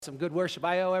Some good worship.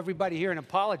 I owe everybody here an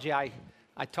apology. I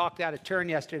talked out of turn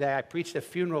yesterday. I preached a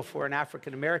funeral for an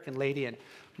African-American lady and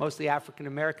mostly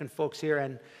African-American folks here.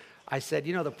 And I said,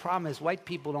 the problem is white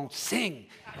people don't sing.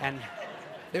 And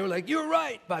they were like, you're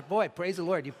right. But boy, praise the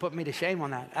Lord, you put me to shame on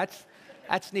that.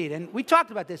 That's neat. And we talked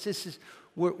about this.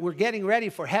 We're getting ready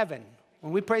for heaven.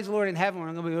 When we praise the Lord in heaven,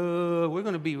 we're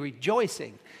going to be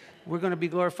rejoicing. We're going to be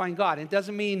glorifying God. And it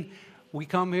doesn't mean we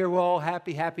come here, we're all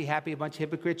happy, a bunch of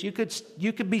hypocrites.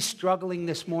 You could be struggling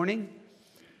this morning,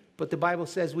 but the Bible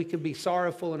says we can be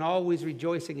sorrowful and always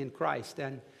rejoicing in Christ.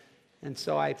 And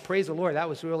so I praise the Lord. That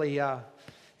was really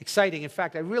exciting. In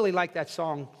fact, I really like that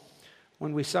song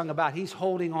when we sung about He's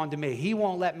holding on to me. He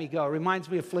won't let me go. It reminds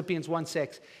me of Philippians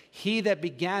 1:6. He that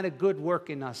began a good work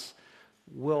in us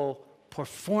will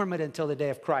perform it until the day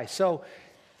of Christ. So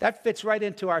that fits right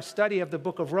into our study of the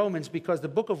book of Romans, because the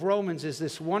book of Romans is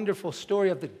this wonderful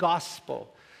story of the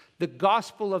gospel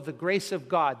of the grace of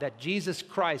God, that Jesus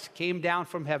Christ came down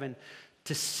from heaven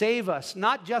to save us,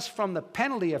 not just from the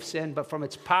penalty of sin, but from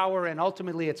its power and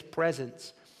ultimately its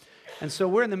presence. And so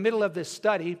we're in the middle of this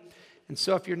study. And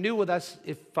so if you're new with us,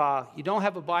 if you don't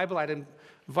have a Bible, I'd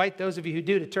invite those of you who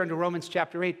do to turn to Romans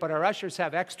chapter 8. But our ushers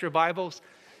have extra Bibles.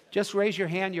 Just raise your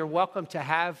hand. You're welcome to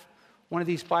have one of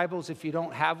these Bibles if you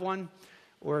don't have one,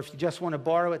 or if you just want to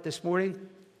borrow it this morning.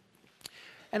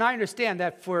 And I understand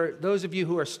that for those of you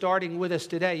who are starting with us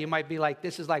today, you might be like,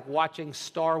 this is like watching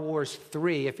Star Wars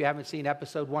 3 if you haven't seen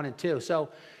episode 1 and 2. So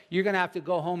you're going to have to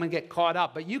go home and get caught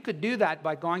up. But you could do that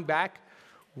by going back,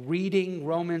 reading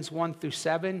Romans 1 through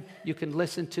 7. You can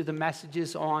listen to the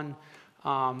messages on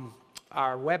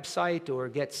our website or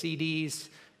get CDs.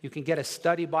 You can get a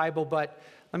study Bible. But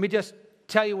let me just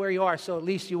tell you where you are, so at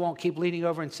least you won't keep leaning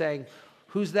over and saying,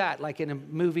 who's that? Like in a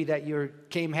movie that you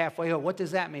came halfway. Oh, what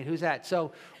does that mean? Who's that?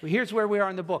 So here's where we are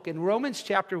in the book. In Romans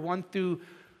chapter 1 through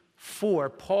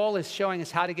 4, Paul is showing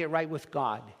us how to get right with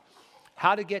God,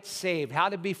 how to get saved, how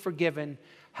to be forgiven,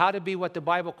 how to be what the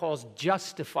Bible calls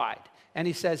justified. And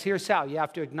he says, here's how. You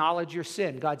have to acknowledge your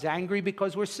sin. God's angry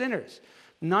because we're sinners.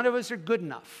 None of us are good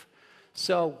enough.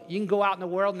 So you can go out in the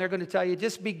world and they're going to tell you,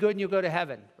 just be good and you'll go to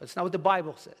heaven. That's not what the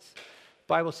Bible says.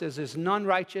 The Bible says there's none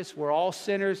righteous. We're all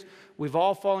sinners. We've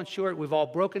all fallen short. We've all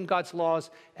broken God's laws.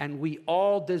 And we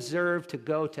all deserve to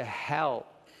go to hell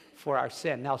for our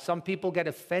sin. Now, some people get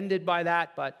offended by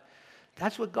that, but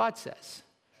that's what God says.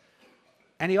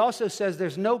 And he also says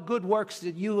there's no good works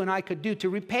that you and I could do to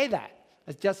repay that.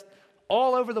 It's just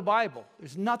all over the Bible.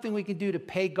 There's nothing we can do to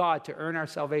pay God to earn our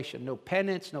salvation. No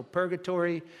penance, no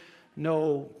purgatory,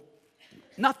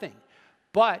 nothing.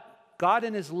 But God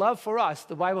in his love for us,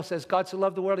 the Bible says God so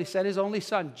loved the world, he sent his only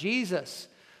son. Jesus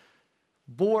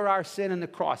bore our sin on the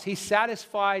cross. He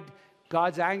satisfied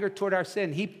God's anger toward our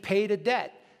sin. He paid a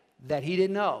debt that he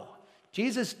didn't owe.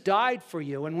 Jesus died for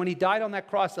you. And when he died on that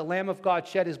cross, the Lamb of God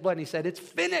shed his blood. And he said, it's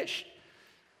finished.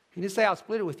 He didn't say, I'll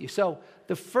split it with you. So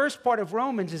the first part of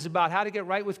Romans is about how to get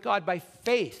right with God by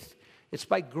faith. It's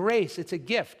by grace. It's a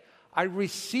gift. I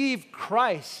receive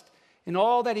Christ in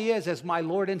all that he is as my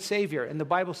Lord and Savior. And the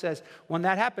Bible says when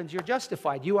that happens, you're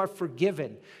justified. You are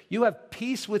forgiven. You have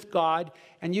peace with God,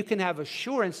 and you can have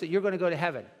assurance that you're going to go to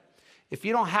heaven. If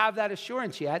you don't have that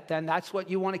assurance yet, then that's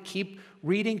what you want to keep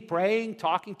reading, praying,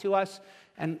 talking to us,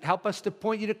 and help us to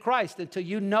point you to Christ until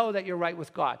you know that you're right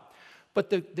with God. But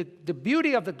the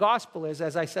beauty of the gospel is,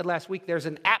 as I said last week, there's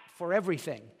an app for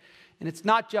everything. And it's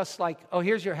not just like, oh,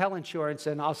 here's your hell insurance,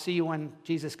 and I'll see you when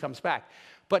Jesus comes back.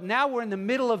 But now we're in the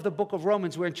middle of the book of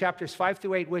Romans. We're in chapters 5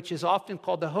 through 8, which is often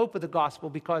called the hope of the gospel,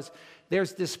 because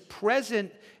there's this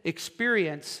present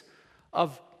experience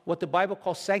of what the Bible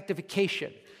calls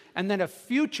sanctification, and then a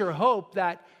future hope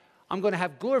that I'm going to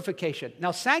have glorification.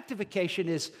 Now, sanctification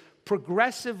is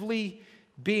progressively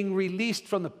being released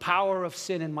from the power of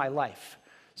sin in my life.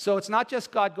 So it's not just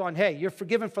God going, hey, you're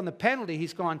forgiven from the penalty.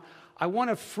 He's going, I want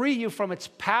to free you from its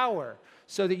power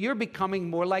so that you're becoming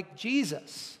more like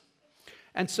Jesus.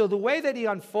 And so the way that he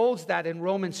unfolds that in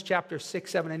Romans chapter 6,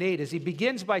 7, and 8 is he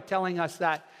begins by telling us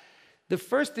that the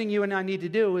first thing you and I need to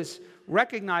do is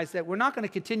recognize that we're not going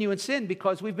to continue in sin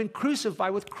because we've been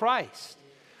crucified with Christ.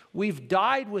 We've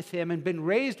died with him and been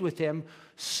raised with him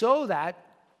so that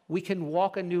we can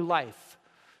walk a new life,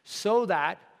 so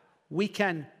that we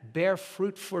can bear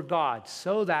fruit for God,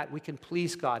 so that we can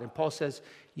please God. And Paul says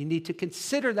you need to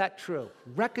consider that true.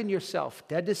 Reckon yourself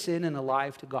dead to sin and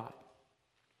alive to God.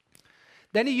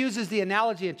 Then he uses the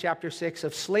analogy in chapter 6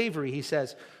 of slavery. He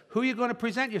says, who are you going to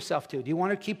present yourself to? Do you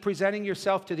want to keep presenting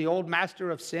yourself to the old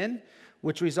master of sin,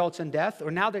 which results in death? Or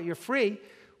now that you're free,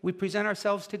 we present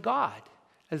ourselves to God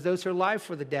as those who are alive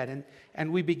for the dead,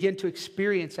 and we begin to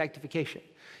experience sanctification.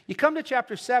 You come to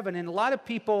chapter 7, and a lot of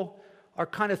people are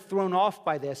kind of thrown off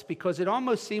by this because it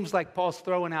almost seems like Paul's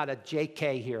throwing out a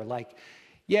JK here. Like,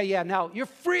 yeah, now you're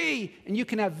free, and you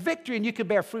can have victory, and you can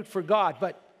bear fruit for God,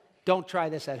 but don't try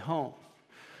this at home.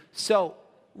 So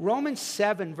Romans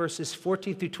 7, verses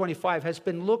 14 through 25 has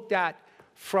been looked at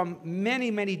from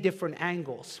many, many different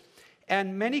angles.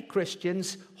 And many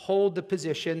Christians hold the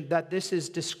position that this is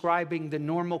describing the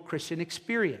normal Christian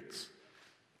experience.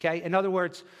 Okay? In other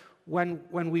words, when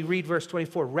we read verse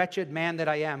 24, wretched man that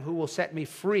I am, who will set me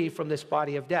free from this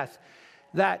body of death?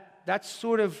 That's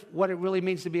sort of what it really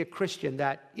means to be a Christian,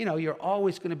 that, you're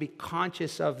always going to be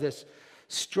conscious of this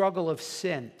struggle of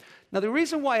sin. Now, the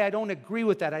reason why I don't agree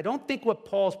with that, I don't think what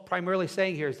Paul's primarily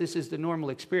saying here is this is the normal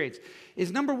experience,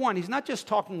 is number one, he's not just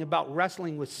talking about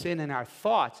wrestling with sin in our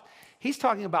thoughts. He's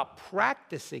talking about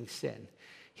practicing sin.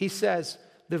 He says,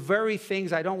 the very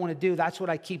things I don't want to do, that's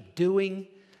what I keep doing.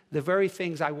 The very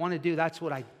things I want to do, that's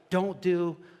what I don't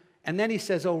do. And then he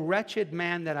says, oh, wretched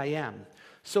man that I am.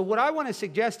 So what I want to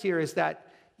suggest here is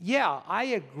that, yeah, I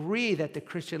agree that the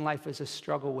Christian life is a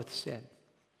struggle with sin.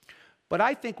 But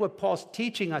I think what Paul's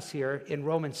teaching us here in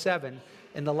Romans 7,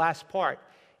 in the last part,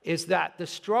 is that the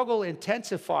struggle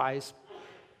intensifies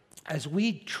as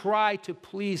we try to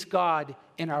please God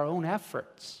in our own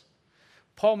efforts.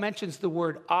 Paul mentions the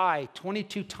word I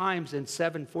 22 times in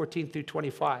 7:14 through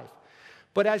 25.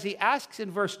 But as he asks in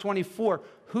verse 24,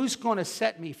 who's going to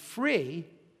set me free?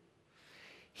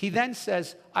 He then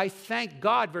says, I thank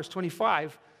God, verse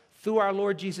 25, through our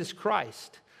Lord Jesus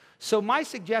Christ. So my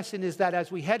suggestion is that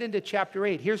as we head into chapter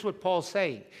 8, here's what Paul's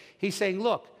saying. He's saying,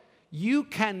 look, you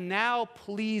can now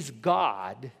please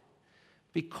God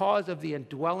because of the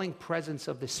indwelling presence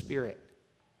of the Spirit.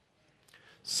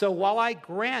 So while I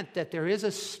grant that there is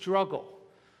a struggle,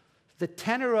 the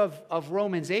tenor of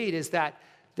Romans 8 is that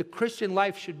the Christian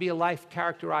life should be a life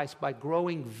characterized by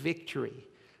growing victory,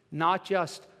 not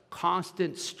just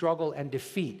constant struggle and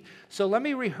defeat. So let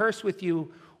me rehearse with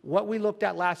you what we looked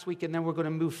at last week, and then we're going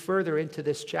to move further into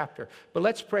this chapter. But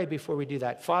let's pray before we do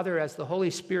that. Father, as the Holy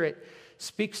Spirit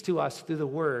speaks to us through the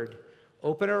Word,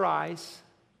 open our eyes,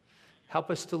 help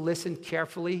us to listen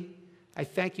carefully. I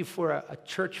thank you for a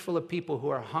church full of people who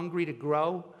are hungry to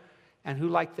grow and who,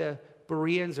 like the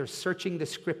Bereans, are searching the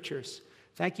Scriptures.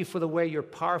 Thank you for the way you're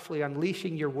powerfully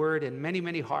unleashing your Word in many,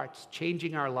 many hearts,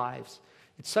 changing our lives.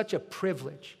 It's such a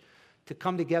privilege to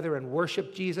come together and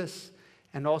worship Jesus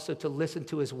and also to listen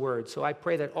to his word. So I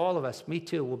pray that all of us, me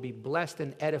too, will be blessed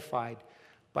and edified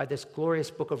by this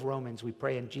glorious book of Romans. We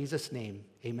pray in Jesus' name,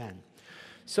 amen.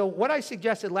 So what I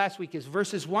suggested last week is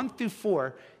verses 1 through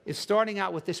 4 is starting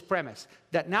out with this premise,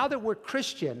 that now that we're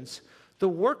Christians, the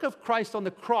work of Christ on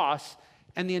the cross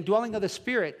and the indwelling of the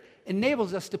Spirit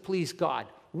enables us to please God.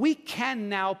 We can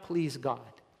now please God.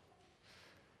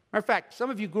 Matter of fact, some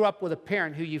of you grew up with a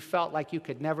parent who you felt like you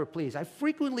could never please. I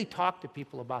frequently talk to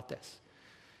people about this.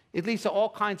 It leads to all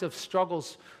kinds of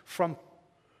struggles from,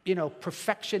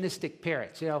 perfectionistic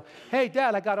parents. Hey,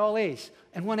 Dad, I got all A's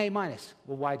and 1 A minus.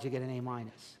 Well, why'd you get an A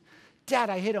minus? Dad,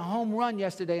 I hit a home run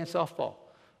yesterday in softball.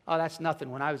 Oh, that's nothing.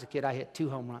 When I was a kid, I hit 2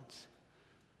 home runs.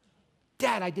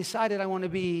 Dad, I decided I want to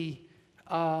be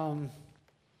a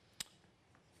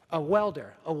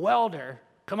welder. A welder?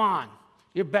 Come on.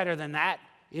 You're better than that.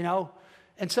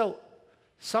 And so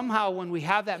somehow when we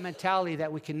have that mentality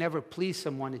that we can never please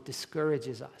someone, it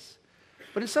discourages us.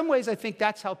 But in some ways, I think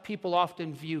that's how people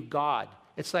often view God.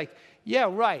 It's like, yeah,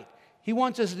 right. He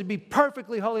wants us to be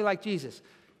perfectly holy like Jesus.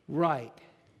 Right.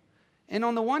 And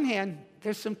on the one hand,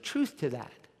 there's some truth to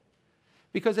that.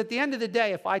 Because at the end of the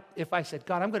day, if I said,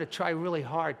 God, I'm going to try really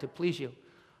hard to please you,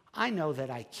 I know that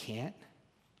I can't.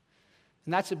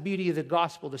 And that's the beauty of the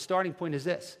gospel. The starting point is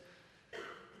this.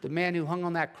 The man who hung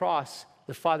on that cross,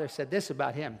 the Father said this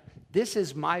about him. This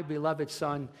is my beloved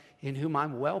Son in whom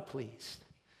I'm well pleased.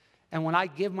 And when I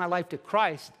give my life to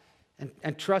Christ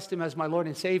and trust him as my Lord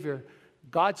and Savior,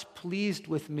 God's pleased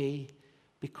with me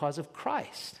because of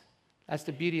Christ. That's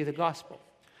the beauty of the gospel.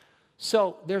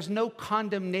 So there's no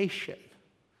condemnation.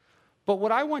 But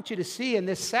what I want you to see in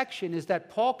this section is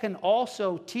that Paul can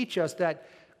also teach us that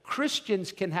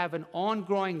Christians can have an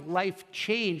ongoing life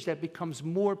change that becomes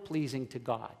more pleasing to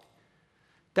God.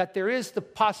 That there is the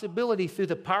possibility through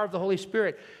the power of the Holy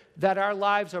Spirit that our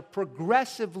lives are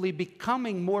progressively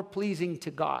becoming more pleasing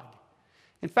to God.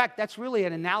 In fact, that's really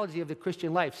an analogy of the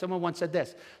Christian life. Someone once said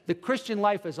this, the Christian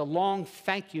life is a long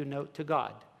thank you note to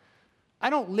God. I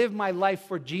don't live my life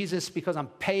for Jesus because I'm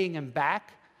paying him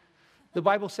back. The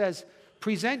Bible says,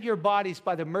 present your bodies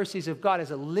by the mercies of God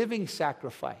as a living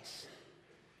sacrifice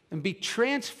and be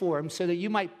transformed so that you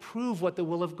might prove what the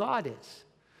will of God is.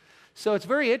 So it's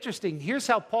very interesting. Here's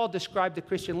how Paul described the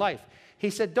Christian life. He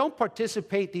said, don't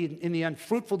participate in the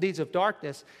unfruitful deeds of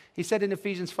darkness. He said in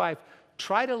Ephesians 5,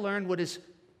 try to learn what is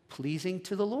pleasing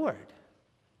to the Lord,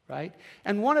 right?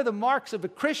 And one of the marks of a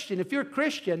Christian, if you're a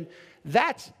Christian,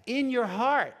 that's in your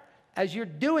heart. As you're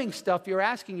doing stuff, you're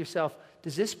asking yourself,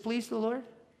 does this please the Lord?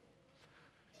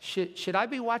 Should I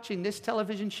be watching this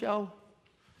television show?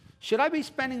 Should I be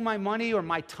spending my money or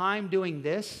my time doing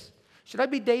this? Should I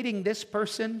be dating this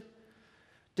person?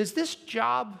 Does this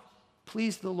job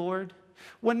please the Lord?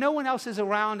 When no one else is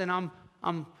around and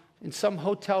I'm in some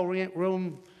hotel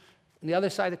room on the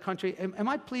other side of the country, am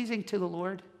I pleasing to the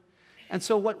Lord? And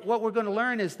so what we're going to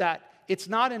learn is that it's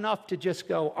not enough to just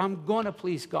go, I'm going to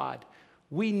please God.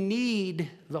 We need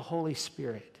the Holy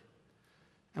Spirit.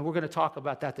 And we're going to talk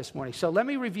about that this morning. So let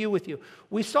me review with you.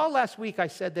 We saw last week, I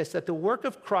said this, that the work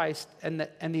of Christ and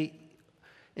the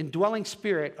indwelling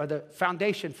Spirit are the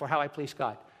foundation for how I please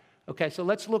God. Okay, so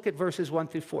let's look at verses 1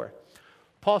 through 4.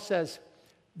 Paul says,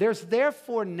 there's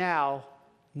therefore now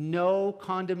no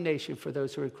condemnation for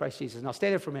those who are in Christ Jesus. Now stay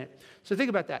there for a minute. So think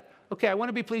about that. Okay, I want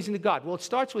to be pleasing to God. Well, it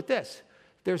starts with this.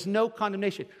 There's no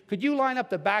condemnation. Could you line up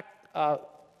the back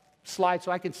slide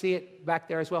so I can see it back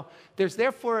there as well? There's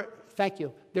therefore, thank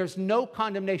you, there's no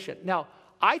condemnation. Now,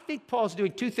 I think Paul's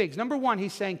doing two things. Number one,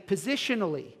 he's saying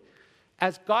positionally,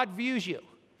 as God views you.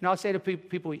 And I'll say to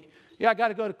people, yeah, I got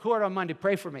to go to court on Monday,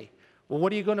 pray for me. Well,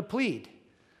 what are you going to plead?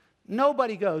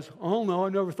 Nobody goes, oh no, I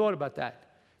never thought about that.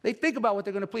 They think about what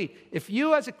they're going to plead. If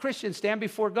you as a Christian stand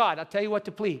before God, I'll tell you what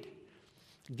to plead.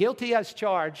 Guilty as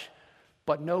charged,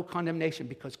 but no condemnation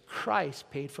because Christ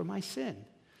paid for my sin.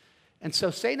 And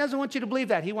so Satan doesn't want you to believe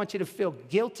that. He wants you to feel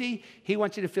guilty. He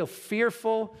wants you to feel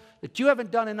fearful that you haven't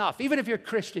done enough. Even if you're a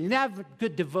Christian, you have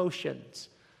good devotions.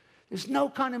 There's no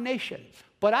condemnation.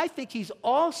 But I think he's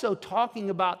also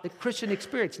talking about the Christian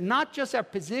experience, not just our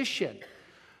position,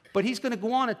 but he's going to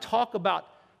go on and talk about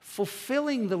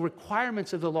fulfilling the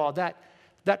requirements of the law,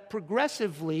 that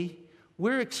progressively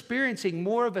we're experiencing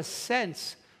more of a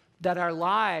sense that our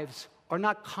lives are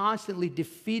not constantly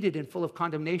defeated and full of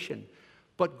condemnation,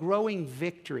 but growing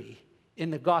victory in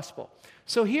the gospel.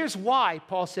 So here's why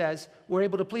Paul says we're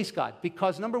able to please God.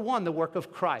 Because number one, the work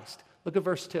of Christ. Look at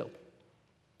verse 2.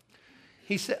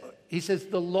 He says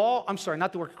the law, I'm sorry,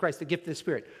 not the work of Christ, the gift of the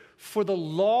Spirit. For the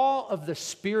law of the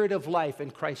Spirit of life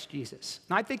in Christ Jesus.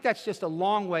 And I think that's just a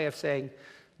long way of saying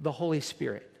the Holy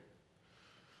Spirit.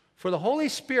 For the Holy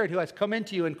Spirit who has come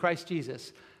into you in Christ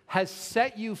Jesus has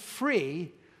set you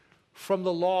free from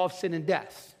the law of sin and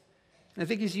death. And I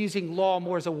think he's using law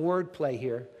more as a word play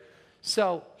here.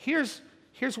 So here's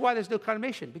why there's no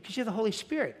condemnation. Because you have the Holy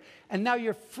Spirit. And now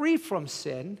you're free from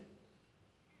sin.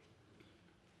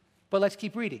 But let's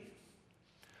keep reading.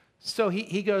 So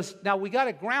he goes, now we got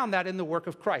to ground that in the work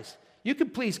of Christ. You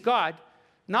can please God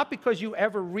not because you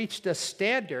ever reached a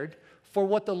standard for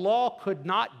what the law could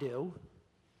not do,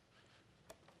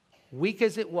 weak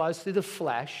as it was through the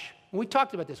flesh. And we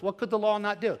talked about this. What could the law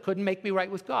not do? It couldn't make me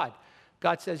right with God.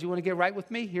 God says, you want to get right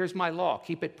with me? Here's my law.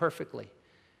 Keep it perfectly.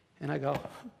 And I go,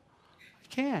 I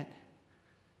can't.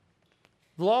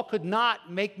 The law could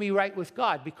not make me right with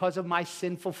God because of my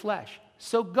sinful flesh.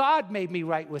 So God made me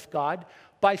right with God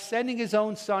by sending his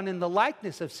own son in the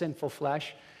likeness of sinful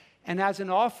flesh. And as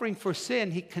an offering for sin,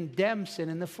 he condemned sin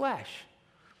in the flesh.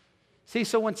 See,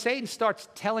 so when Satan starts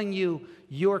telling you,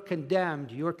 you're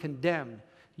condemned, you're condemned,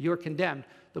 you're condemned,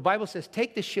 the Bible says,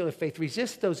 take the shield of faith,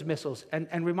 resist those missiles,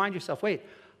 and remind yourself, wait,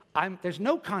 there's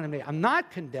no condemnation. I'm not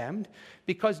condemned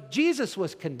because Jesus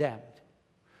was condemned.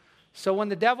 So when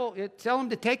the devil, tell him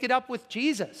to take it up with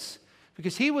Jesus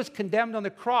because he was condemned on the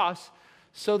cross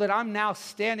so that I'm now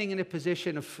standing in a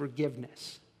position of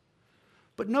forgiveness.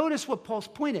 But notice what Paul's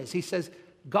point is. He says,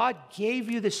 God gave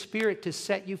you the Spirit to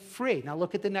set you free. Now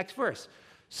look at the next verse.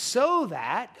 So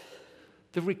that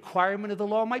the requirement of the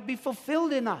law might be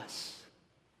fulfilled in us.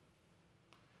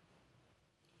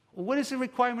 Well, what is the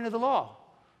requirement of the law?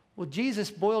 Well,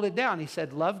 Jesus boiled it down. He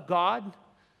said, love God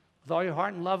with all your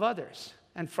heart and love others.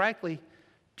 And frankly,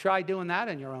 try doing that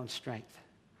in your own strength,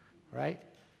 right?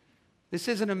 This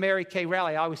isn't a Mary Kay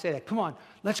rally. I always say that. Come on,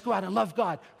 let's go out and love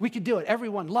God. We can do it.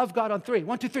 Everyone, love God on 3.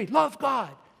 1, 2, 3, love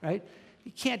God, right?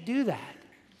 You can't do that.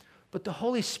 But the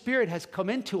Holy Spirit has come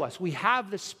into us. We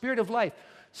have the Spirit of life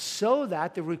so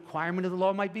that the requirement of the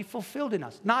law might be fulfilled in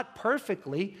us. Not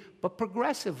perfectly, but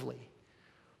progressively.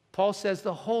 Paul says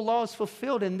the whole law is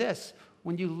fulfilled in this,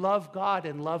 when you love God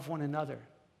and love one another.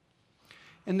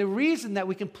 And the reason that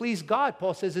we can please God,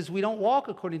 Paul says, is we don't walk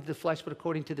according to the flesh, but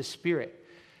according to the Spirit.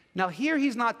 Now here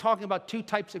he's not talking about two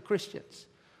types of Christians.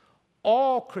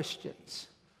 All Christians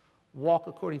walk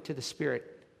according to the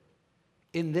Spirit.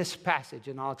 in this passage,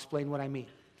 and I'll explain what I mean.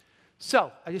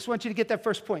 So, I just want you to get that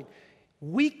first point.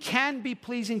 We can be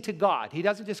pleasing to God. He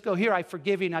doesn't just go, here, I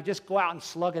forgive you, now just go out and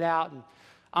slug it out, and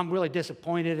I'm really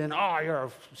disappointed, and oh, you're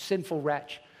a sinful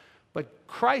wretch. But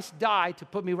Christ died to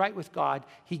put me right with God.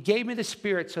 He gave me the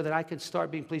Spirit so that I can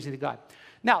start being pleasing to God.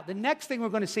 Now, the next thing we're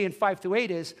going to see in 5-8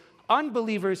 is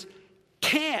unbelievers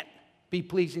can't be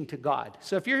pleasing to God.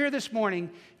 So if you're here this morning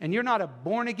and you're not a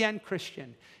born-again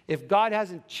Christian, if God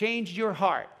hasn't changed your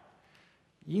heart,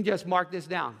 you can just mark this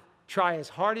down. Try as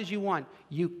hard as you want.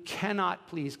 You cannot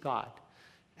please God.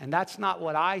 And that's not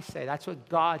what I say. That's what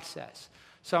God says.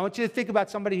 So I want you to think about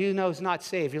somebody who knows not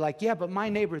saved. You're like, yeah, but my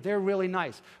neighbor, they're really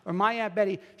nice. Or my Aunt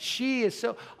Betty, she is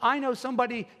so... I know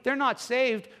somebody, they're not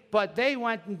saved, but they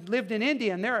went and lived in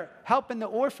India, and they're helping the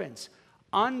orphans.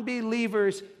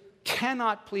 Unbelievers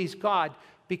cannot please God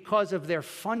because of their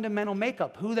fundamental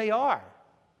makeup, who they are.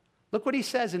 Look what he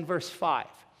says in verse 5.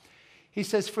 He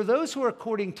says, for those who are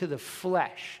according to the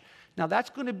flesh. Now, that's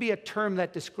going to be a term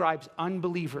that describes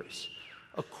unbelievers,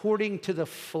 according to the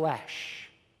flesh.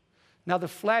 Now, the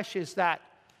flesh is that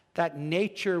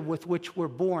nature with which we're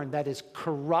born that is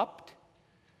corrupt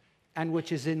and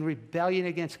which is in rebellion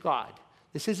against God.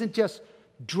 This isn't just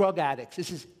drug addicts.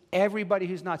 This is everybody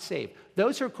who's not saved.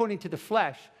 Those who are according to the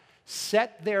flesh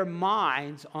set their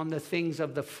minds on the things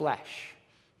of the flesh,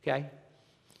 okay?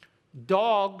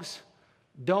 Dogs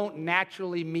don't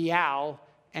naturally meow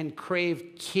and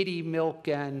crave kitty milk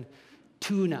and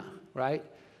tuna, right?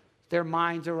 Their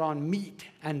minds are on meat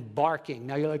and barking.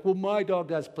 Now you're like, well, my dog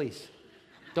does, please.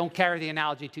 Don't carry the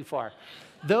analogy too far.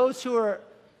 Those who are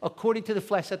according to the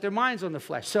flesh set their minds on the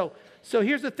flesh. So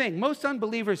here's the thing. Most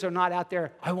unbelievers are not out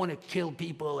there, I want to kill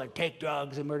people or take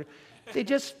drugs and murder. They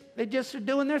just are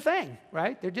doing their thing,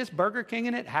 right? They're just Burger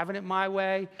Kinging it, having it my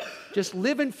way, just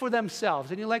living for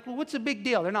themselves. And you're like, well, what's the big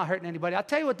deal? They're not hurting anybody. I'll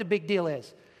tell you what the big deal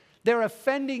is. They're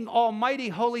offending Almighty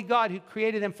Holy God who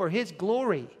created them for His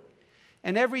glory.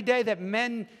 And every day that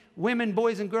men, women,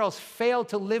 boys, and girls fail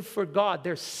to live for God,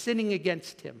 they're sinning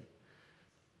against Him.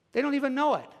 They don't even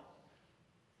know it.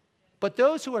 But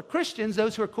those who are Christians,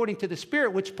 those who are according to the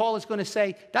Spirit, which Paul is going to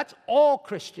say, that's all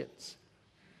Christians.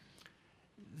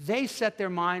 They set their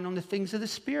mind on the things of the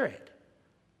Spirit.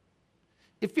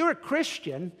 If you're a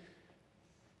Christian,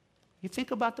 you think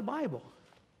about the Bible.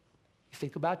 You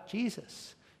think about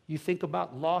Jesus. You think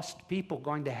about lost people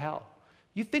going to hell.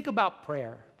 You think about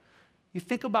prayer. You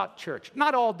think about church.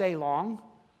 Not all day long.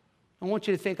 I want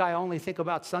you to think I only think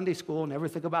about Sunday school and never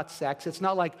think about sex. It's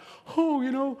not like,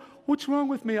 oh, what's wrong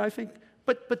with me? I think,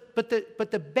 but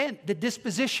the bent, the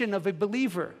disposition of a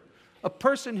believer, a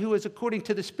person who is according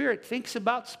to the Spirit, thinks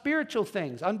about spiritual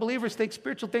things. Unbelievers think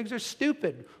spiritual things are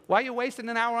stupid. Why are you wasting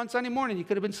an hour on Sunday morning? You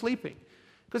could have been sleeping.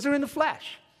 Because they're in the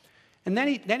flesh. And then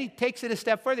he takes it a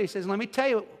step further. He says, let me tell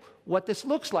you what this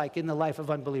looks like in the life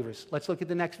of unbelievers. Let's look at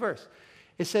the next verse.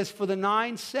 It says, for the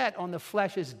mind set on the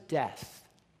flesh is death.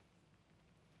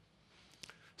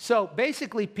 So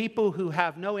basically, people who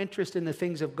have no interest in the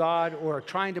things of God or are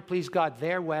trying to please God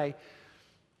their way,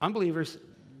 unbelievers,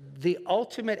 the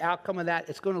ultimate outcome of that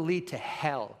is going to lead to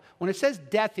hell. When it says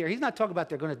death here, he's not talking about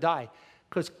they're going to die,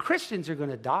 because Christians are going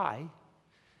to die.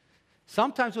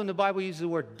 Sometimes when the Bible uses the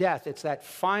word death, it's that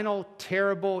final,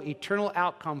 terrible, eternal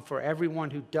outcome for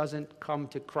everyone who doesn't come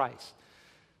to Christ.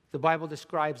 The Bible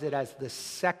describes it as the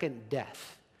second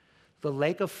death, the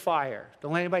lake of fire.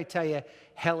 Don't let anybody tell you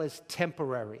hell is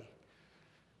temporary.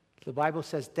 The Bible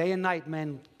says day and night,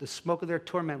 men, the smoke of their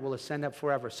torment will ascend up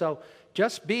forever. So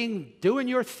just doing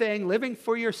your thing, living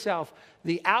for yourself,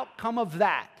 the outcome of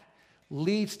that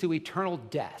leads to eternal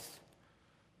death.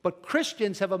 But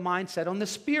Christians have a mindset on the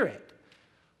Spirit.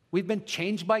 We've been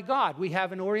changed by God. We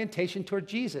have an orientation toward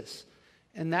Jesus.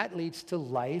 And that leads to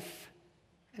life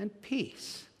and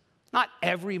peace. Not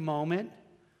every moment,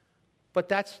 but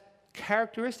that's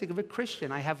characteristic of a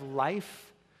Christian. I have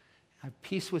life, I have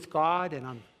peace with God, and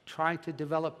I'm trying to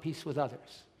develop peace with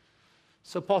others.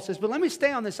 So Paul says, but let me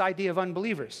stay on this idea of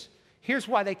unbelievers. Here's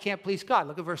why they can't please God.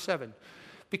 Look at verse 7.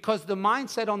 Because the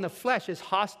mindset on the flesh is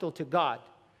hostile to God.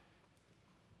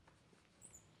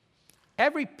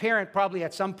 Every parent probably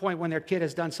at some point when their kid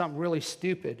has done something really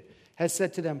stupid has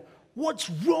said to them, what's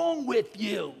wrong with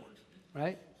you?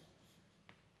 Right?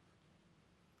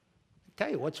 I tell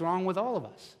you, what's wrong with all of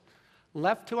us?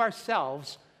 Left to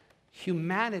ourselves,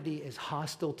 humanity is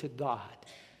hostile to God.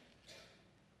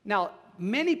 Now,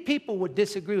 many people would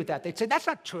disagree with that. They'd say, that's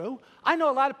not true. I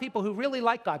know a lot of people who really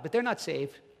like God, but they're not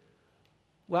saved.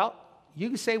 Well, you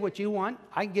can say what you want.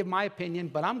 I can give my opinion,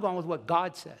 but I'm going with what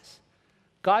God says.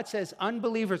 God says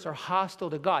unbelievers are hostile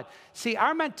to God. See,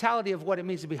 our mentality of what it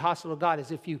means to be hostile to God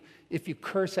is if you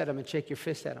curse at him and shake your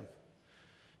fist at him.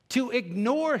 To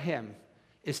ignore him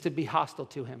is to be hostile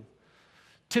to him.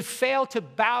 To fail to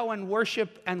bow and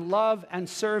worship and love and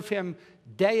serve him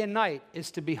day and night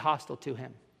is to be hostile to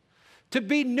him. To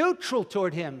be neutral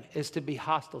toward him is to be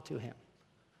hostile to him.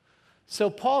 So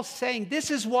Paul's saying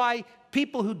this is why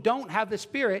people who don't have the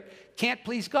Spirit can't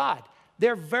please God.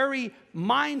 Their very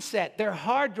mindset, their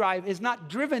hard drive is not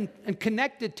driven and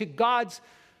connected to God's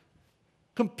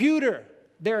computer.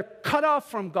 They're cut off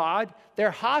from God.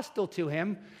 They're hostile to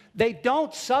him. They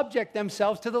don't subject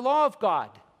themselves to the law of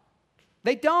God.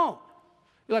 They don't.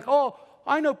 You're like, oh,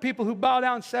 I know people who bow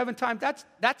down 7 times.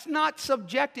 That's not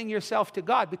subjecting yourself to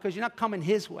God because you're not coming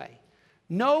his way.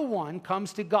 No one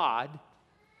comes to God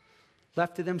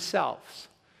left to themselves.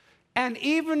 And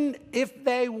even if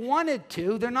they wanted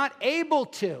to, they're not able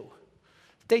to.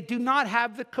 They do not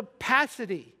have the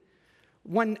capacity.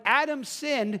 When Adam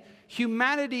sinned,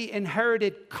 humanity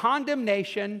inherited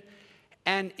condemnation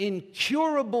and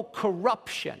incurable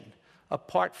corruption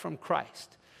apart from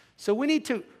Christ. So we need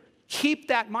to keep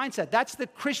that mindset. That's the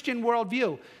Christian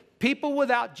worldview. People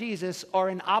without Jesus are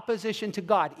in opposition to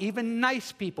God, even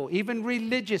nice people, even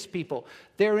religious people.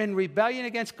 They're in rebellion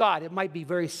against God. It might be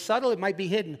very subtle, it might be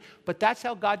hidden, but that's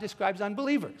how God describes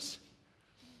unbelievers.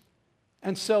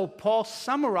 And so Paul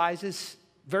summarizes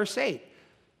verse 8.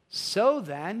 So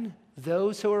then,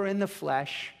 those who are in the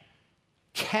flesh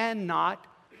cannot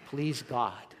please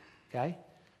God. Okay?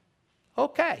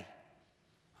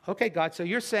 Okay, God, so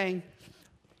you're saying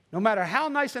no matter how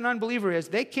nice an unbeliever is,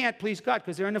 they can't please God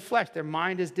because they're in the flesh. Their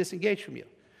mind is disengaged from you.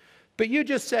 But you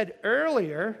just said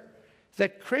earlier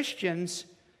that Christians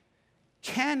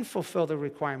can fulfill the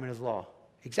requirement of law.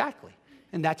 Exactly.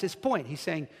 And that's his point. He's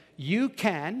saying you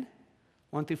can,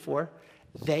 1 through 4,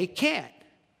 they can't,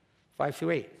 5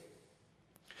 through 8.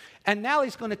 And now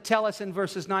he's going to tell us in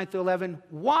verses 9 through 11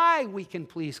 why we can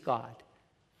please God.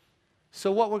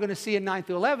 So what we're going to see in 9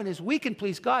 through 11 is we can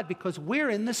please God because we're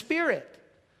in the Spirit.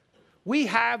 We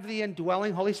have the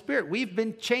indwelling Holy Spirit. We've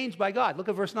been changed by God. Look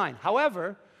at verse 9.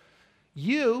 However,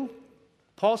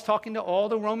 Paul's talking to all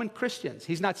the Roman Christians.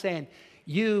 He's not saying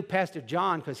you, Pastor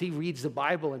John, because he reads the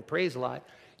Bible and prays a lot.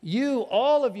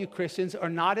 All of you Christians are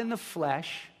not in the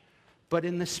flesh, but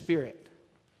in the Spirit.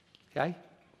 Okay?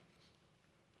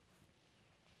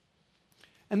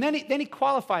 And then he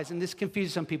qualifies, and this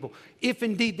confuses some people. If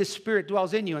indeed the Spirit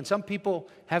dwells in you, and some people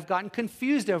have gotten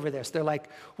confused over this. They're like,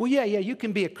 well, yeah, you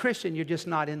can be a Christian, you're just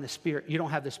not in the Spirit. You don't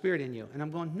have the Spirit in you. And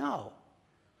I'm going, no.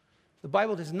 The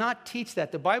Bible does not teach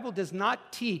that. The Bible does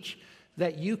not teach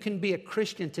that you can be a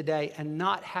Christian today and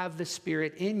not have the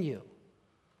Spirit in you.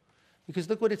 Because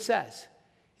look what it says.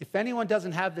 If anyone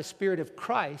doesn't have the Spirit of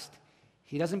Christ,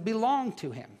 he doesn't belong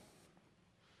to him.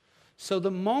 So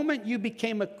the moment you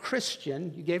became a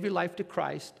Christian, you gave your life to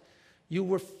Christ, you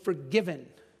were forgiven,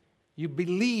 you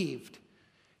believed,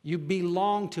 you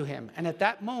belonged to him. And at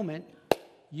that moment,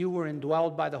 you were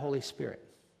indwelled by the Holy Spirit.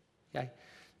 Okay?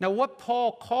 Now what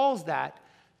Paul calls that,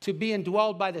 to be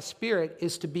indwelled by the Spirit,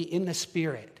 is to be in the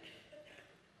Spirit.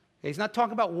 Okay? He's not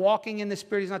talking about walking in the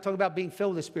Spirit. He's not talking about being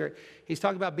filled with the Spirit. He's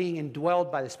talking about being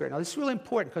indwelled by the Spirit. Now this is really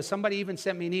important because somebody even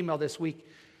sent me an email this week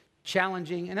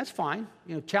challenging, and that's fine,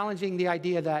 challenging the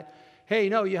idea that, hey,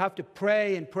 you have to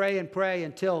pray and pray and pray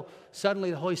until suddenly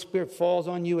the Holy Spirit falls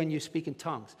on you and you speak in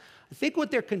tongues. I think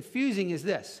what they're confusing is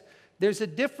this. There's a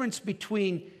difference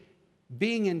between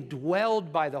being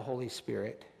indwelled by the Holy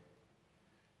Spirit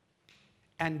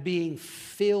and being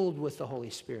filled with the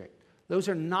Holy Spirit. Those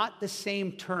are not the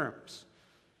same terms.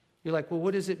 You're like, well,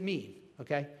 what does it mean?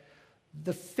 Okay?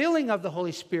 The filling of the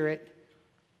Holy Spirit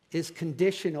is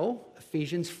conditional.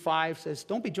 Ephesians 5 says,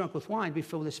 don't be drunk with wine, be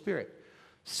filled with the Spirit.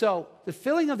 So the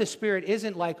filling of the Spirit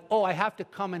isn't like, oh, I have to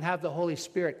come and have the Holy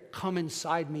Spirit come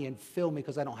inside me and fill me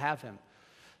because I don't have him.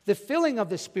 The filling of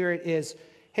the Spirit is,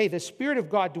 hey, the Spirit of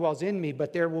God dwells in me,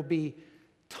 but there will be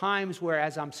times where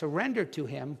as I'm surrendered to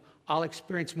him, I'll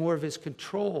experience more of his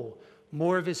control,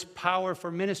 more of his power for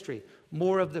ministry,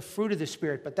 more of the fruit of the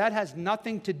Spirit. But that has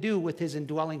nothing to do with his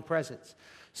indwelling presence.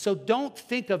 So don't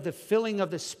think of the filling of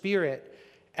the Spirit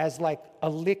as like a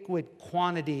liquid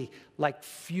quantity, like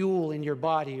fuel in your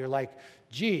body. You're like,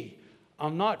 gee,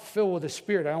 I'm not filled with the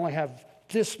Spirit. I only have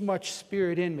this much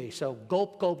Spirit in me. So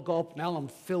gulp, gulp, gulp. Now I'm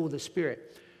filled with the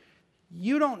Spirit.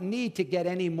 You don't need to get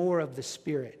any more of the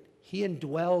Spirit. He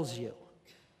indwells you.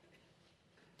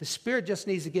 The Spirit just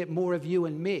needs to get more of you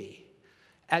and me.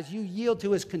 As you yield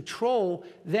to his control,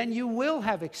 then you will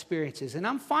have experiences. And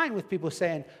I'm fine with people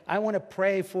saying, I want to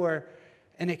pray for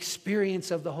an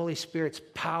experience of the Holy Spirit's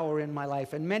power in my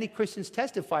life. And many Christians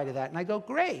testify to that. And I go,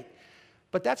 great.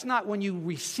 But that's not when you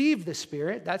receive the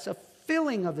Spirit. That's a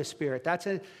filling of the Spirit. That's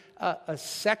a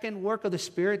second work of the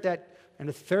Spirit, and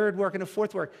a third work and a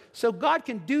fourth work. So God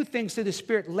can do things to the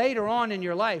Spirit later on in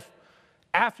your life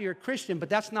after you're a Christian, but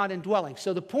that's not indwelling.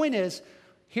 So the point is,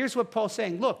 here's what Paul's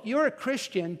saying. Look, you're a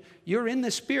Christian. You're in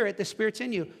the Spirit's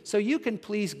in you. So you can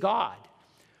please God.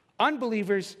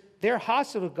 Unbelievers, they're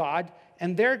hostile to God,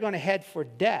 and they're going to head for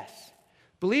death.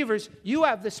 Believers, you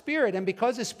have the Spirit, and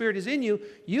because the Spirit is in you,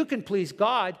 you can please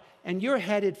God, and you're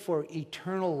headed for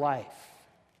eternal life.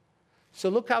 So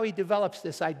look how he develops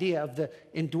this idea of the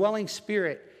indwelling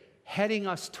Spirit heading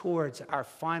us towards our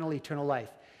final eternal life.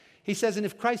 He says, and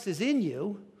if Christ is in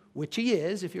you, which he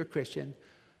is if you're a Christian,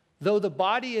 though the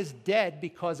body is dead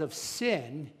because of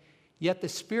sin, yet the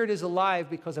Spirit is alive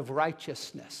because of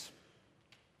righteousness.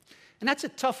 And that's a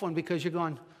tough one because you're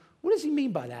going, what does he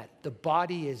mean by that? The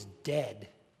body is dead.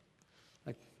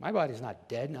 Like, my body's not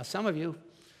dead. Now, some of you,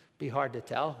 be hard to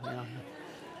tell. You know.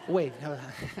 Wait. No.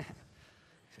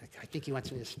 I think he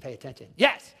wants me to pay attention.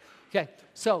 Yes. Okay.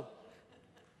 So,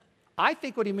 I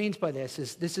think what he means by this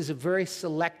is a very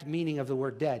select meaning of the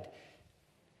word dead.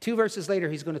 2 verses later,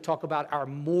 he's going to talk about our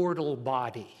mortal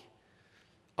body.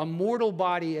 A mortal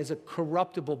body is a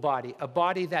corruptible body, a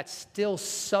body that's still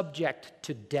subject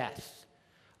to death,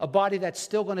 a body that's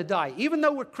still going to die. Even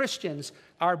though we're Christians,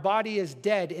 our body is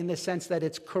dead in the sense that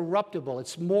it's corruptible,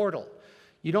 it's mortal.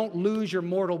 You don't lose your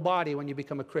mortal body when you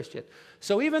become a Christian.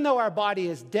 So even though our body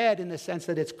is dead in the sense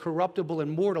that it's corruptible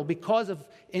and mortal because of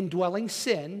indwelling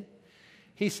sin,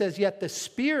 he says, yet the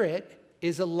Spirit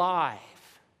is alive.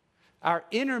 Our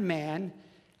inner man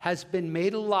has been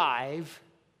made alive.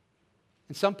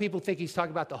 And some people think he's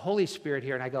talking about the Holy Spirit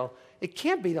here. And I go, it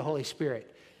can't be the Holy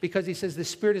Spirit. Because he says the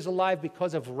Spirit is alive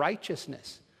because of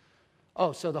righteousness.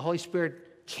 Oh, so the Holy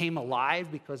Spirit came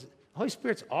alive because the Holy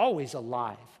Spirit's always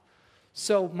alive.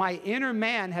 So my inner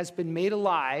man has been made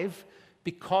alive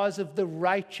because of the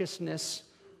righteousness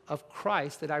of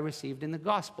Christ that I received in the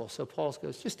gospel. So Paul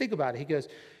goes, just think about it. He goes,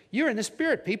 you're in the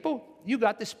Spirit, people. You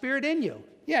got the Spirit in you.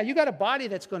 Yeah, you got a body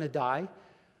that's going to die,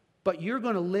 but you're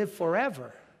going to live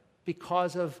forever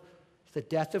because of the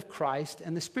death of Christ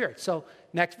and the Spirit. So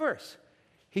next verse,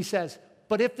 he says,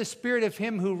 but if the Spirit of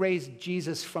him who raised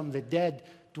Jesus from the dead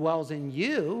dwells in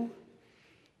you,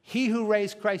 he who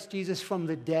raised Christ Jesus from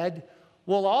the dead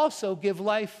will also give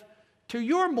life to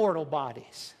your mortal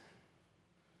bodies.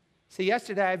 See,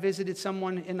 yesterday I visited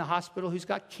someone in the hospital who's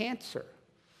got cancer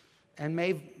and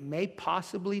may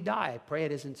possibly die. I pray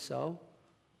it isn't so.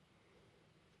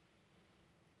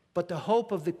 But the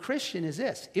hope of the Christian is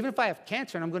this. Even if I have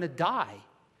cancer and I'm going to die,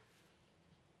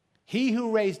 he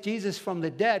who raised Jesus from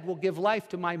the dead will give life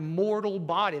to my mortal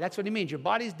body. That's what he means. Your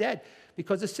body's dead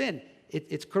because of sin.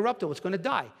 It's corruptible. It's going to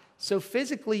die. So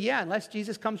physically, yeah, unless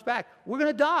Jesus comes back, we're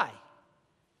going to die.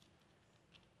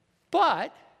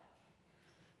 But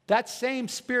that same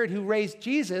Spirit who raised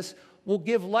Jesus will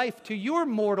give life to your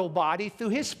mortal body through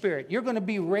his Spirit. You're going to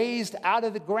be raised out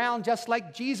of the ground just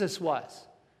like Jesus was.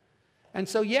 And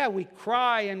so, yeah, we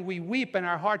cry and we weep and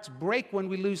our hearts break when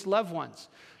we lose loved ones,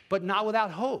 but not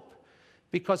without hope.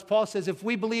 Because Paul says if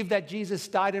we believe that Jesus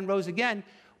died and rose again,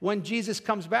 when Jesus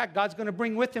comes back, God's going to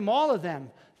bring with him all of them.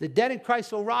 The dead in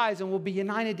Christ will rise and will be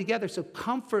united together. So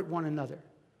comfort one another.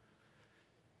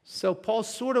 So Paul's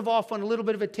sort of off on a little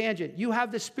bit of a tangent. You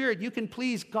have the Spirit. You can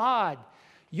please God.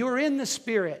 You're in the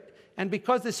Spirit. And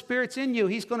because the Spirit's in you,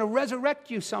 he's going to resurrect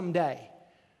you someday.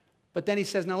 But then he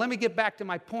says, now let me get back to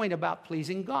my point about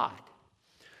pleasing God.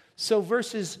 So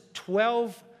verses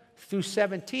 12 through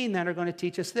 17 then are going to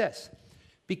teach us this.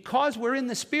 Because we're in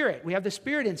the Spirit, we have the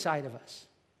Spirit inside of us.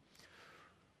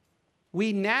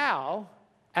 We now,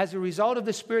 as a result of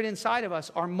the Spirit inside of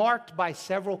us, are marked by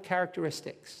several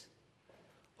characteristics.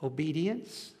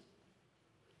 Obedience,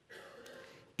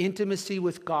 intimacy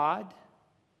with God,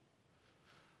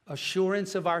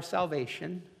 assurance of our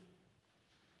salvation,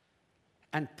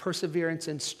 and perseverance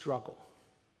in struggle.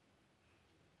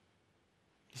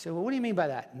 You say, well, what do you mean by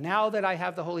that? Now that I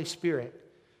have the Holy Spirit,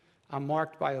 I'm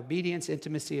marked by obedience,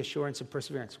 intimacy, assurance, and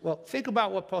perseverance. Well, think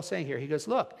about what Paul's saying here. He goes,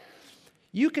 look,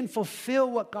 you can fulfill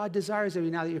what God desires of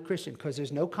you now that you're a Christian because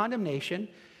there's no condemnation.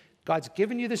 God's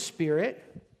given you the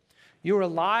Spirit. You're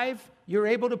alive. You're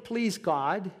able to please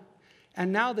God.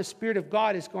 And now the Spirit of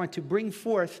God is going to bring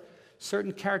forth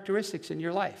certain characteristics in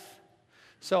your life.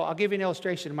 So I'll give you an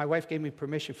illustration. My wife gave me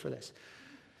permission for this.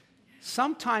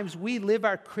 Sometimes we live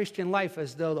our Christian life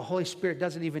as though the Holy Spirit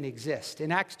doesn't even exist.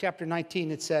 In Acts chapter 19,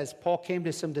 it says, Paul came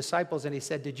to some disciples and he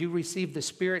said, did you receive the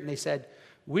Spirit? And they said,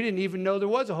 we didn't even know there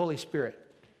was a Holy Spirit.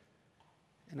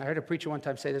 And I heard a preacher one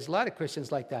time say, there's a lot of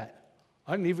Christians like that.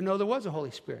 I didn't even know there was a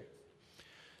Holy Spirit.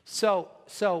 So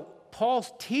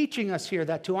Paul's teaching us here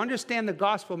that to understand the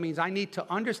gospel means I need to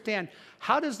understand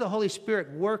how does the Holy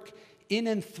Spirit work in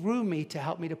and through me to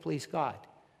help me to please God.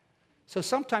 So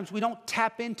sometimes we don't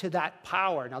tap into that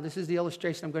power. Now, this is the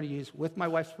illustration I'm going to use with my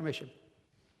wife's permission.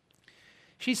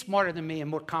 She's smarter than me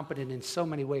and more competent in so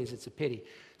many ways, it's a pity.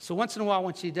 So once in a while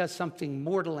when she does something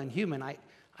mortal and human, I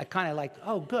kind of like,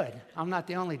 oh, good, I'm not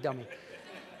the only dummy.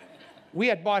 We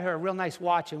had bought her a real nice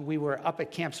watch, and we were up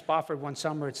at Camp Spofford one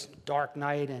summer. It's a dark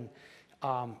night, and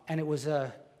it was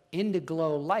a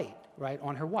Indiglo light, right,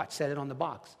 on her watch, set it on the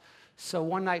box. So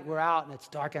one night we're out, and it's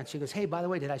dark, and she goes, hey, by the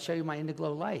way, did I show you my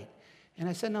Indiglo light? And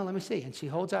I said, no, let me see. And she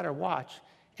holds out her watch,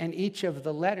 and each of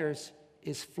the letters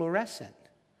is fluorescent,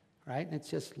 right? And it's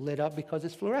just lit up because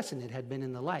it's fluorescent. It had been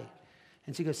in the light.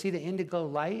 And she goes, see the indigo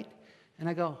light? And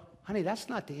I go, honey, that's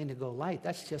not the indigo light.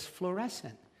 That's just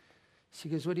fluorescent. She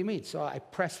goes, what do you mean? So I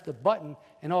pressed the button,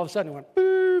 and all of a sudden it went,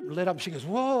 boop, lit up. She goes,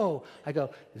 whoa. I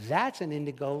go, that's an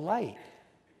indigo light,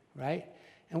 right?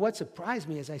 And what surprised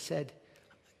me is I said,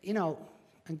 you know,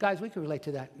 and guys, we can relate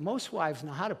to that. Most wives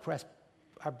know how to press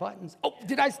our buttons. Oh,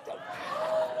 did I?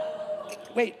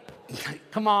 Wait,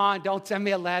 come on, don't send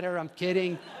me a letter. I'm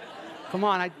kidding. Come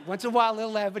on, once in a while, a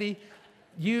little levity.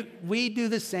 We do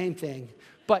the same thing.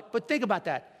 But think about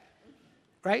that,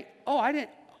 right?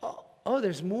 Oh,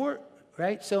 there's more.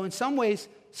 Right? So in some ways,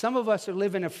 some of us are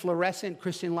living a fluorescent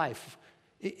Christian life.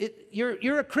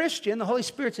 You're a Christian. The Holy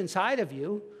Spirit's inside of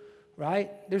you, right?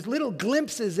 There's little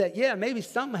glimpses that, yeah, maybe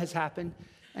something has happened.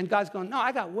 And God's going, no,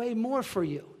 I got way more for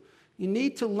you. You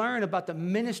need to learn about the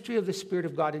ministry of the Spirit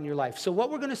of God in your life. So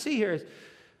what we're going to see here is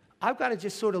I've got to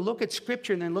just sort of look at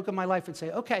Scripture and then look at my life and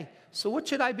say, okay, so what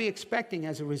should I be expecting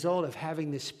as a result of having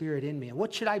the Spirit in me? And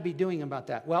what should I be doing about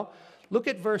that? Well, look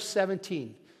at verse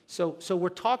 17. So we're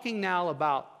talking now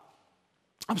about,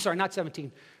 I'm sorry, not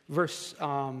 17, verse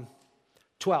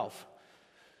 12.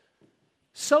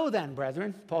 So then,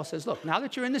 brethren, Paul says, look, now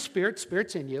that you're in the Spirit,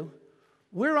 Spirit's in you,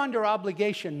 we're under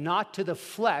obligation not to the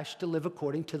flesh to live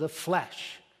according to the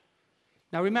flesh.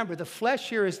 Now remember, the flesh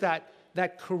here is that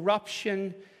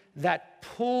corruption, that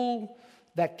pull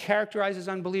that characterizes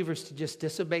unbelievers to just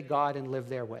disobey God and live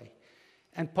their way.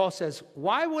 And Paul says,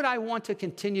 why would I want to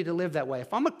continue to live that way?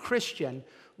 If I'm a Christian,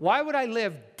 why would I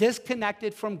live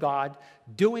disconnected from God,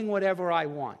 doing whatever I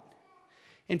want?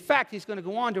 In fact, he's going to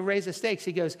go on to raise the stakes.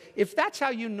 He goes, if that's how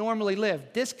you normally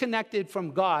live, disconnected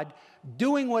from God,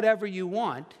 doing whatever you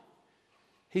want,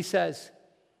 he says,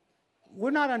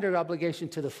 we're not under obligation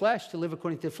to the flesh to live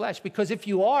according to the flesh, because if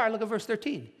you are, look at verse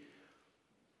 13.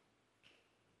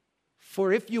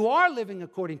 For if you are living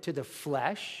according to the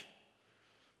flesh,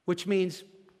 which means,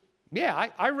 yeah,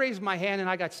 I raised my hand and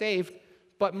I got saved,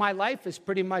 but my life is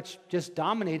pretty much just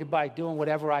dominated by doing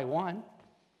whatever I want.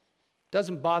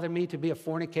 Doesn't bother me to be a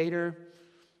fornicator.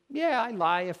 Yeah, I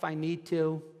lie if I need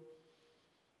to.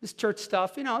 This church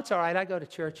stuff, it's all right. I go to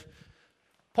church.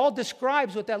 Paul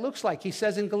describes what that looks like. He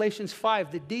says in Galatians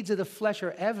 5, the deeds of the flesh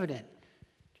are evident.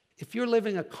 If you're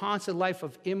living a constant life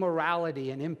of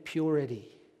immorality and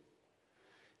impurity,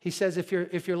 he says if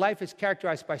your life is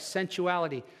characterized by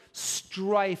sensuality,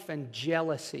 strife and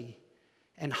jealousy,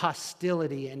 and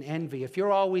hostility and envy, if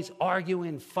you're always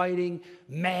arguing, fighting,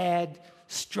 mad,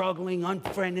 struggling,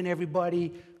 unfriending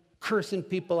everybody, cursing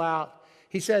people out,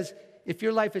 he says if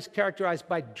your life is characterized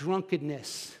by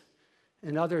drunkenness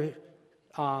and other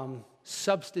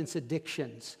substance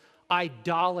addictions,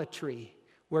 idolatry,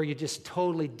 where you just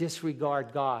totally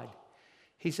disregard God,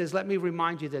 he says, let me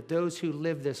remind you that those who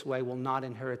live this way will not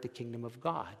inherit the kingdom of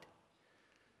God.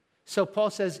 So Paul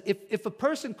says, if a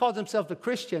person calls himself a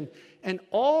Christian and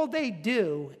all they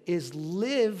do is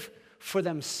live for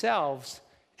themselves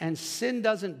and sin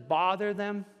doesn't bother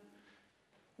them,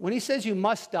 when he says you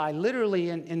must die, literally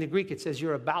in the Greek it says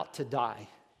you're about to die.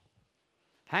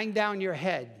 Hang down your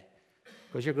head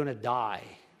because you're going to die,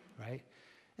 right?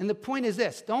 And the point is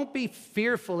this, don't be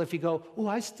fearful if you go, oh,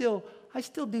 I still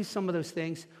do some of those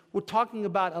things. We're talking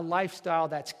about a lifestyle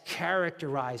that's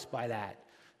characterized by that.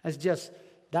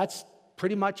 That's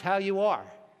pretty much how you are.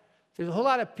 There's a whole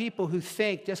lot of people who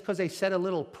think just because they said a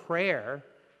little prayer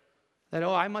that,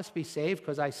 I must be saved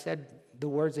because I said the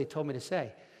words they told me to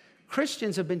say.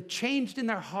 Christians have been changed in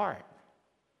their heart.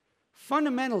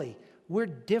 Fundamentally, we're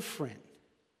different.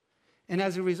 And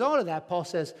as a result of that, Paul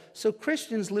says, so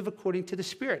Christians live according to the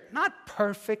Spirit. Not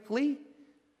perfectly,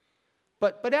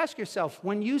 but ask yourself,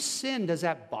 when you sin, does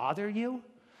that bother you?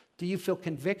 Do you feel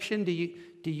conviction? Do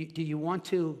you want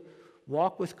to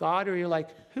walk with God, or you're like,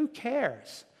 who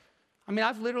cares? I mean,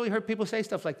 I've literally heard people say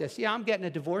stuff like this. Yeah, I'm getting a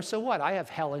divorce, so what? I have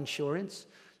hell insurance.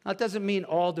 Now, it doesn't mean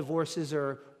all divorces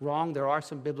are wrong. There are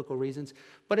some biblical reasons.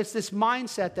 But it's this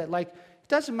mindset that, like, it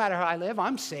doesn't matter how I live.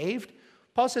 I'm saved.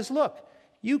 Paul says, look,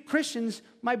 you Christians,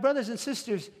 my brothers and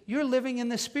sisters, you're living in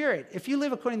the Spirit. If you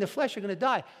live according to the flesh, you're going to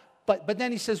die. But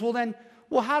then he says,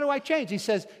 well, how do I change? He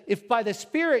says, if by the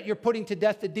Spirit you're putting to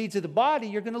death the deeds of the body,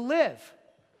 you're going to live.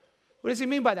 What does he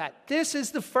mean by that? This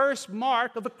is the first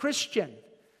mark of a Christian.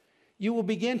 You will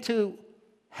begin to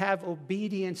have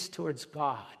obedience towards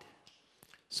God.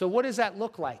 So what does that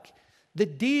look like? The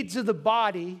deeds of the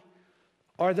body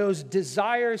are those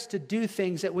desires to do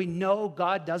things that we know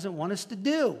God doesn't want us to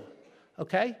do.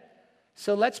 Okay?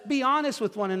 So let's be honest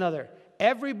with one another.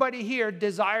 Everybody here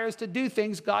desires to do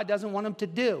things God doesn't want them to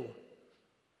do.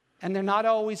 And they're not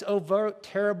always overt,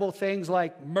 terrible things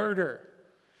like murder.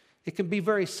 It can be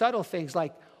very subtle things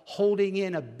like holding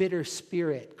in a bitter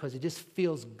spirit because it just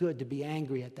feels good to be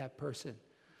angry at that person.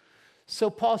 So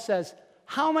Paul says,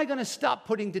 how am I going to stop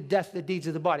putting to death the deeds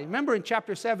of the body? Remember in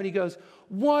chapter 7, he goes,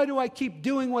 why do I keep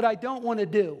doing what I don't want to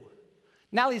do?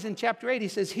 Now he's in chapter 8. He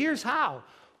says, here's how.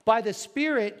 By the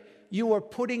Spirit, you are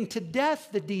putting to death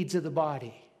the deeds of the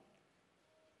body.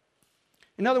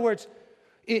 In other words,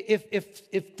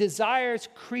 if desires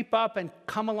creep up and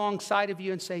come alongside of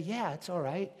you and say, yeah, it's all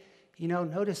right. You know,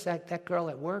 notice that girl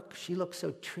at work, she looks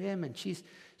so trim and she's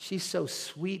so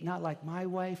sweet, not like my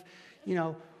wife. You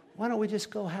know, why don't we just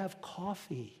go have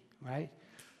coffee, right?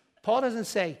 Paul doesn't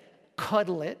say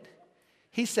cuddle it.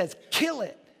 He says kill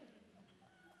it.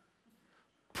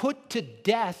 Put to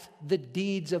death the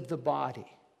deeds of the body.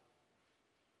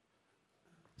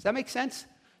 Does that make sense?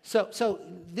 So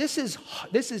this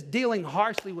is dealing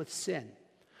harshly with sin.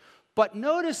 But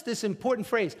notice this important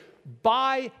phrase,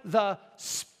 by the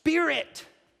Spirit,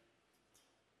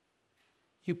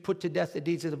 you put to death the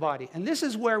deeds of the body. And this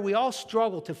is where we all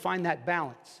struggle to find that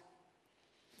balance.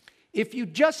 If you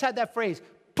just had that phrase,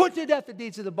 put to death the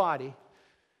deeds of the body,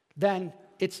 then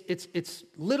it's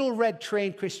little red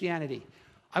train Christianity.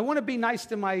 I want to be nice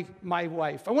to my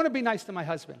wife. I want to be nice to my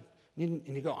husband. And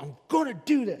you go, I'm going to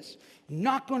do this. I'm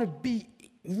not going to be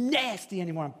nasty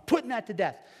anymore. I'm putting that to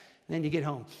death. And then you get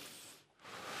home.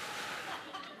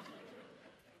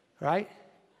 Right?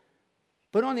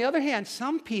 But on the other hand,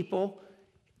 some people,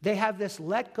 they have this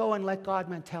let go and let God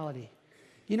mentality.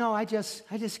 You know, I just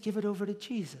give it over to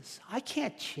Jesus. I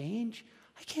can't change.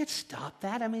 I can't stop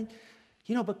that. I mean,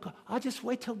 you know, but I'll just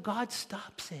wait till God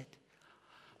stops it.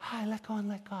 I let go and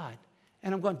let God.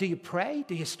 And I'm going, do you pray?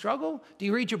 Do you struggle? Do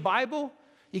you read your Bible?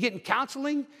 You getting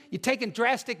counseling? You taking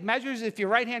drastic measures if your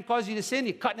right hand causes you to sin?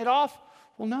 You cutting it off?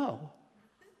 Well, no.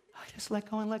 I just let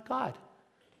go and let God.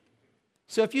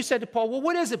 So if you said to Paul, well,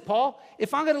 what is it, Paul?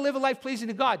 If I'm going to live a life pleasing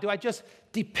to God, do I just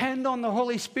depend on the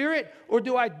Holy Spirit? Or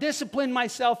do I discipline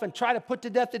myself and try to put to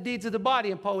death the deeds of the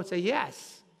body? And Paul would say,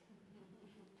 yes.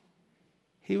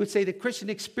 He would say the Christian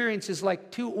experience is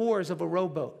like two oars of a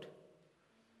rowboat.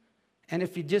 And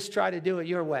if you just try to do it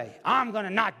your way, I'm going to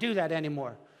not do that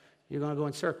anymore, you're going to go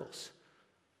in circles.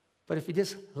 But if you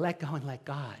just let go and let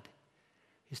God,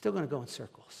 you're still going to go in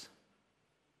circles.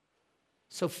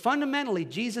 So fundamentally,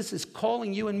 Jesus is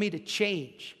calling you and me to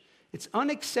change. It's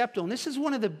unacceptable. And this is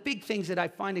one of the big things that I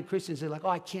find in Christians. They're like, oh,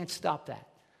 I can't stop that.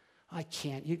 I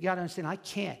can't. You got to understand, I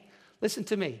can't. Listen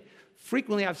to me.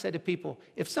 Frequently I've said to people,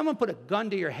 if someone put a gun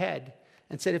to your head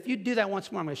and said, if you do that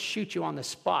once more, I'm going to shoot you on the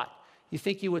spot. You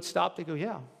think you would stop? They go,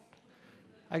 yeah.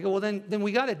 I go, well, then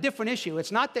we got a different issue.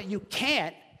 It's not that you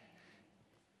can't.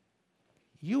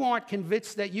 You aren't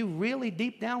convinced that you really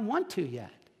deep down want to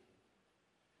yet.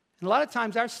 And a lot of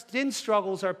times our sin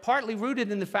struggles are partly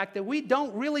rooted in the fact that we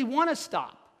don't really want to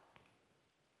stop.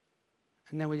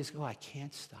 And then we just go, I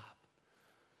can't stop.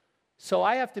 So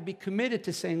I have to be committed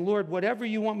to saying, Lord, whatever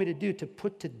you want me to do to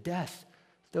put to death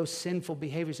those sinful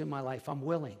behaviors in my life, I'm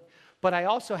willing. But I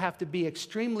also have to be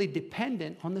extremely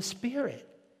dependent on the Spirit.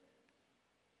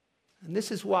 And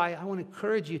this is why I want to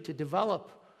encourage you to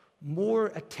develop more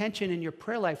attention in your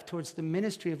prayer life towards the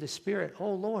ministry of the Spirit.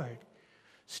 Oh, Lord,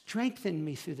 strengthen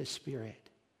me through the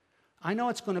Spirit. I know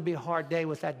it's going to be a hard day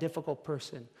with that difficult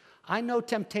person. I know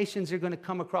temptations are going to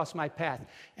come across my path.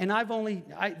 And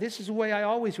this is the way I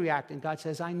always react. And God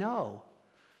says, I know.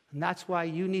 And that's why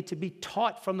you need to be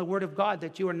taught from the Word of God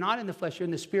that you are not in the flesh, you're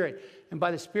in the Spirit. And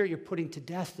by the Spirit, you're putting to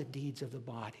death the deeds of the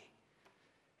body.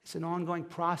 It's an ongoing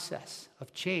process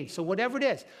of change. So whatever it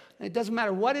is, it doesn't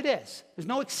matter what it is. There's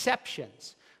no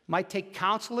exceptions. It might take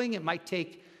counseling. It might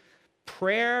take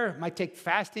prayer. It might take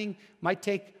fasting. It might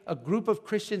take a group of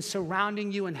Christians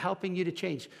surrounding you and helping you to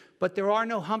change. But there are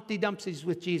no Humpty Dumptys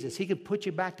with Jesus. He can put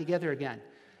you back together again.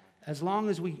 as long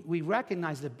as we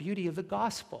recognize the beauty of the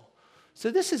gospel.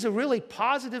 So this is a really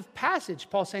positive passage.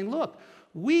 Paul's saying, look,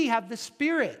 we have the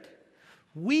Spirit.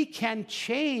 We can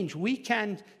change. We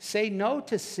can say no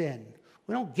to sin.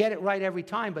 We don't get it right every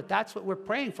time, but that's what we're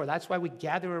praying for. That's why we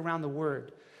gather around the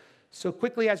Word. So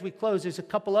quickly as we close, there's a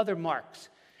couple other marks.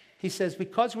 He says,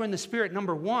 because we're in the Spirit,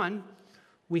 number one,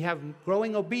 we have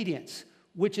growing obedience,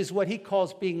 which is what he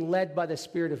calls being led by the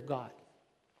Spirit of God.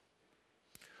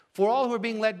 For all who are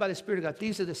being led by the Spirit of God,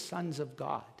 these are the sons of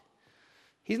God.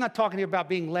 He's not talking here about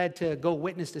being led to go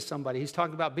witness to somebody. He's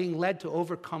talking about being led to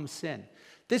overcome sin.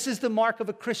 This is the mark of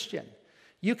a Christian.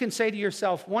 You can say to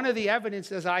yourself, one of the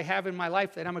evidences I have in my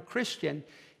life that I'm a Christian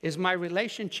is my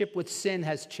relationship with sin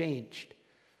has changed.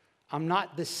 I'm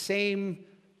not the same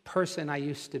person I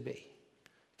used to be,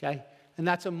 okay? And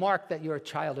that's a mark that you're a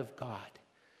child of God.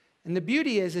 And the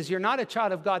beauty is you're not a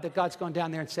child of God that God's going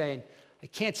down there and saying, I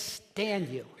can't stand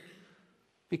you.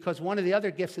 Because one of the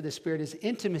other gifts of the Spirit is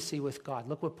intimacy with God.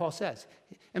 Look what Paul says.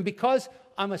 And because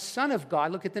I'm a son of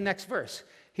God, look at the next verse.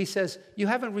 He says, you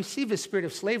haven't received a spirit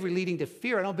of slavery leading to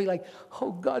fear. And I'll be like,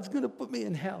 oh, God's going to put me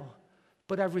in hell.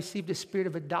 But I've received a spirit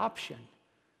of adoption.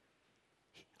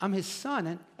 I'm his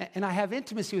son, and I have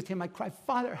intimacy with him. I cry,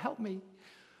 Father, help me.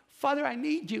 Father, I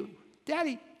need you.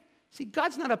 Daddy, see,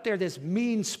 God's not up there, this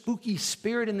mean, spooky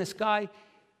spirit in the sky.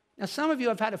 Now, some of you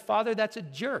have had a father that's a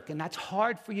jerk, and that's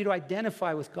hard for you to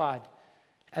identify with God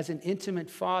as an intimate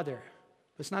father.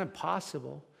 But it's not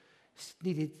impossible.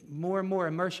 You need to more and more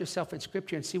immerse yourself in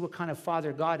Scripture and see what kind of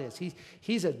father God is.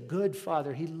 He's a good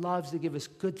father. He loves to give us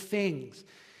good things.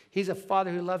 He's a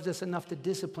father who loves us enough to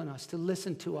discipline us, to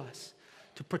listen to us,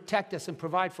 to protect us and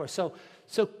provide for us.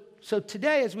 So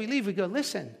today as we leave, we go,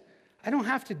 listen, I don't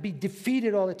have to be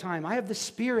defeated all the time. I have the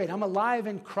Spirit. I'm alive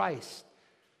in Christ.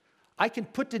 I can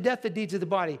put to death the deeds of the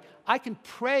body. I can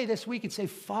pray this week and say,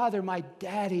 Father, my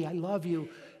daddy, I love you.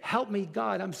 Help me,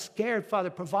 God. I'm scared, Father.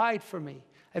 Provide for me.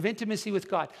 I have intimacy with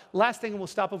God. Last thing, and we'll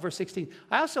stop at verse 16.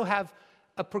 I also have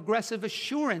a progressive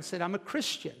assurance that I'm a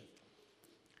Christian.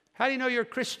 How do you know you're a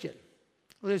Christian?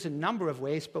 Well, there's a number of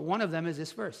ways, but one of them is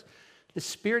this verse. The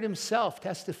Spirit himself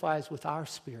testifies with our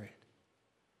spirit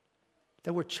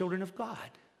that we're children of God.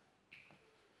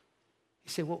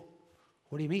 You say, well,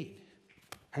 what do you mean?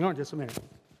 Hang on just a minute.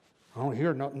 I don't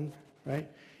hear nothing, right?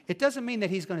 It doesn't mean that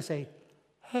he's going to say,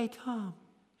 hey, Tom,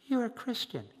 you're a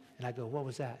Christian. And I go, what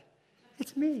was that?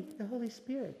 It's me, the Holy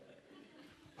Spirit.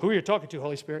 Who are you talking to,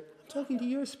 Holy Spirit? I'm talking to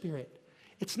your spirit.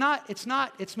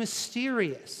 It's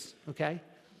mysterious, okay?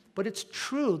 But it's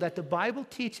true that the Bible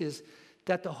teaches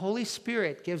that the Holy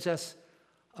Spirit gives us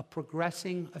a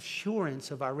progressing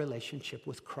assurance of our relationship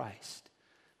with Christ.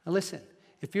 Now listen,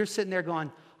 if you're sitting there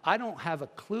going, I don't have a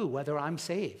clue whether I'm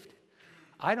saved.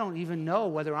 I don't even know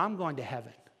whether I'm going to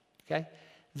heaven, okay?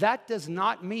 That does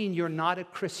not mean you're not a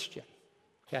Christian,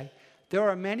 okay? There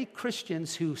are many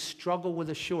Christians who struggle with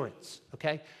assurance,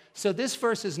 okay? So this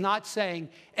verse is not saying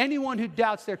anyone who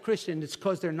doubts they're Christian, it's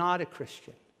because they're not a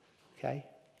Christian, okay?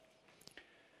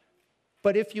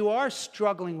 But if you are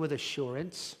struggling with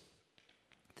assurance,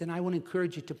 then I would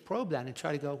encourage you to probe that and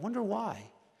try to go, wonder why?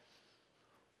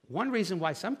 One reason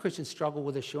why some Christians struggle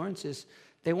with assurance is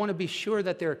they want to be sure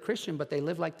that they're a Christian, but they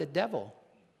live like the devil.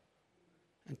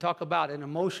 And talk about an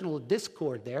emotional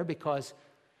discord there because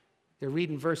they're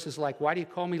reading verses like, why do you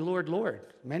call me Lord, Lord?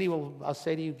 Many I'll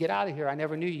say to you, get out of here. I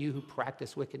never knew you who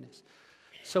practice wickedness.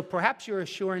 So perhaps your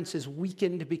assurance is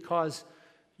weakened because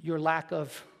your lack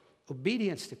of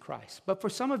obedience to Christ. But for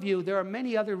some of you, there are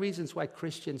many other reasons why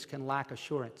Christians can lack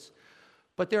assurance.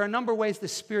 But there are a number of ways the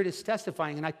Spirit is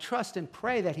testifying, and I trust and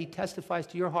pray that he testifies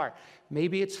to your heart.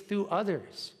 Maybe it's through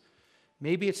others.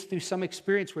 Maybe it's through some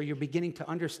experience where you're beginning to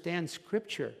understand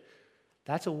Scripture.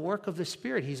 That's a work of the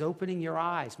Spirit. He's opening your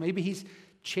eyes. Maybe he's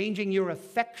changing your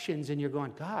affections, and you're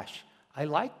going, gosh, I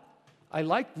like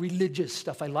religious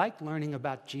stuff. I like learning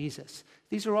about Jesus.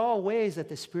 These are all ways that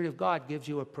the Spirit of God gives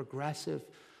you a progressive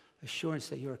assurance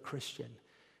that you're a Christian.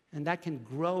 And that can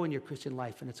grow in your Christian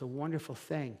life, and it's a wonderful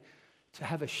thing to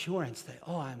have assurance that,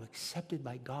 oh, I'm accepted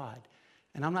by God.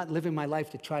 And I'm not living my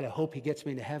life to try to hope he gets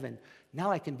me into heaven.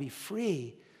 Now I can be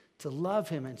free to love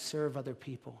him and serve other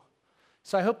people.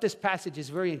 So I hope this passage is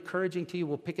very encouraging to you.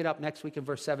 We'll pick it up next week in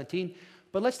verse 17.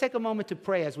 But let's take a moment to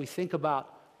pray as we think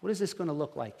about what is this going to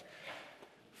look like.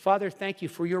 Father, thank you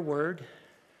for your word.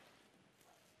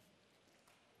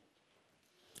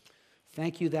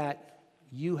 Thank you that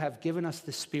you have given us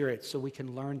the Spirit so we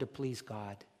can learn to please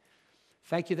God.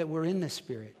 Thank you that we're in the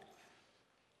Spirit.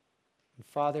 And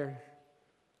Father,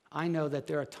 I know that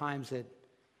there are times that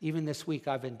even this week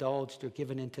I've indulged or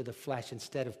given into the flesh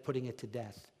instead of putting it to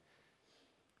death.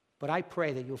 But I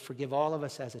pray that you'll forgive all of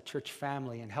us as a church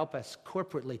family and help us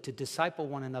corporately to disciple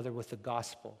one another with the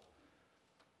gospel,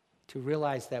 to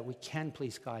realize that we can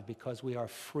please God because we are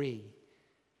free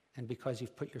and because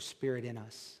you've put your Spirit in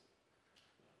us.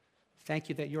 Thank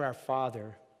you that you're our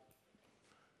Father.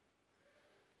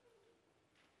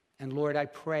 And Lord, I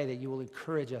pray that you will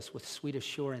encourage us with sweet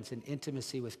assurance and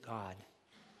intimacy with God.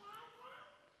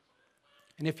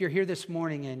 And if you're here this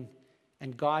morning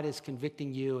and God is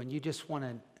convicting you and you just want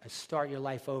to start your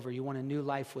life over, you want a new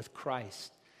life with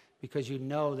Christ because you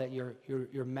know that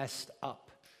you're messed up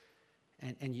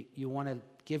and you want to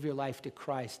give your life to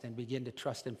Christ and begin to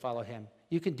trust and follow him,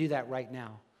 you can do that right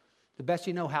now. The best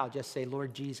you know how, just say,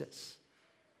 Lord Jesus,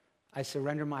 I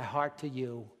surrender my heart to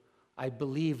you. I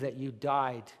believe that you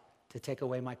died to take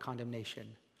away my condemnation.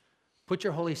 Put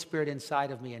your Holy Spirit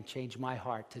inside of me and change my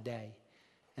heart today,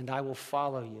 and I will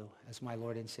follow you as my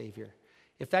Lord and Savior.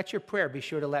 If that's your prayer, be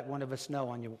sure to let one of us know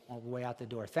on your way out the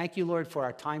door. Thank you, Lord, for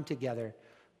our time together.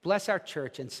 Bless our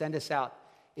church and send us out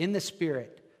in the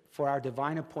Spirit for our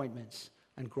divine appointments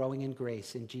and growing in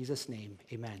grace. In Jesus' name,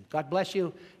 amen. God bless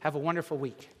you. Have a wonderful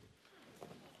week.